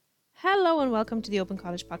Hello and welcome to the Open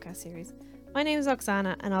College podcast series. My name is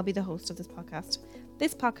Oksana and I'll be the host of this podcast.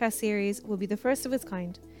 This podcast series will be the first of its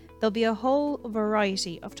kind. There'll be a whole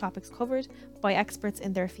variety of topics covered by experts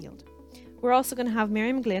in their field. We're also going to have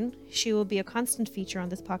Miriam Glynn. She will be a constant feature on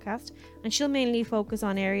this podcast and she'll mainly focus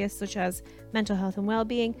on areas such as mental health and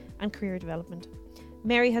well-being and career development.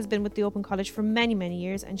 Mary has been with the Open College for many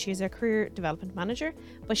years and she is our career development manager,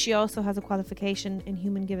 but she also has a qualification in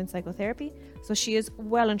human-given psychotherapy, so she is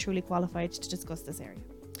well and truly qualified to discuss this area.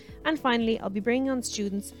 And finally, I'll be bringing on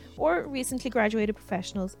students or recently graduated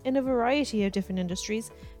professionals in a variety of different industries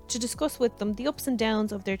to discuss with them the ups and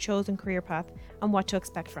downs of their chosen career path and what to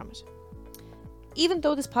expect from it. Even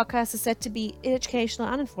though this podcast is set to be educational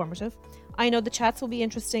and informative, I know the chats will be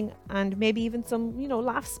interesting and maybe even some,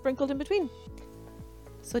 laughs sprinkled in between.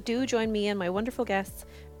 So do join me and my wonderful guests,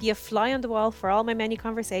 be a fly on the wall for all my many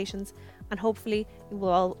conversations, and hopefully you will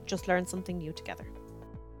all just learn something new together.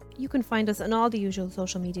 You can find us on all the usual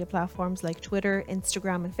social media platforms like Twitter,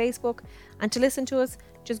 Instagram and Facebook, and to listen to us,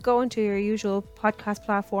 just go into your usual podcast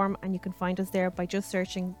platform and you can find us there by just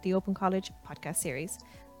searching the Open College podcast series.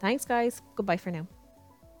 Thanks guys, goodbye for now.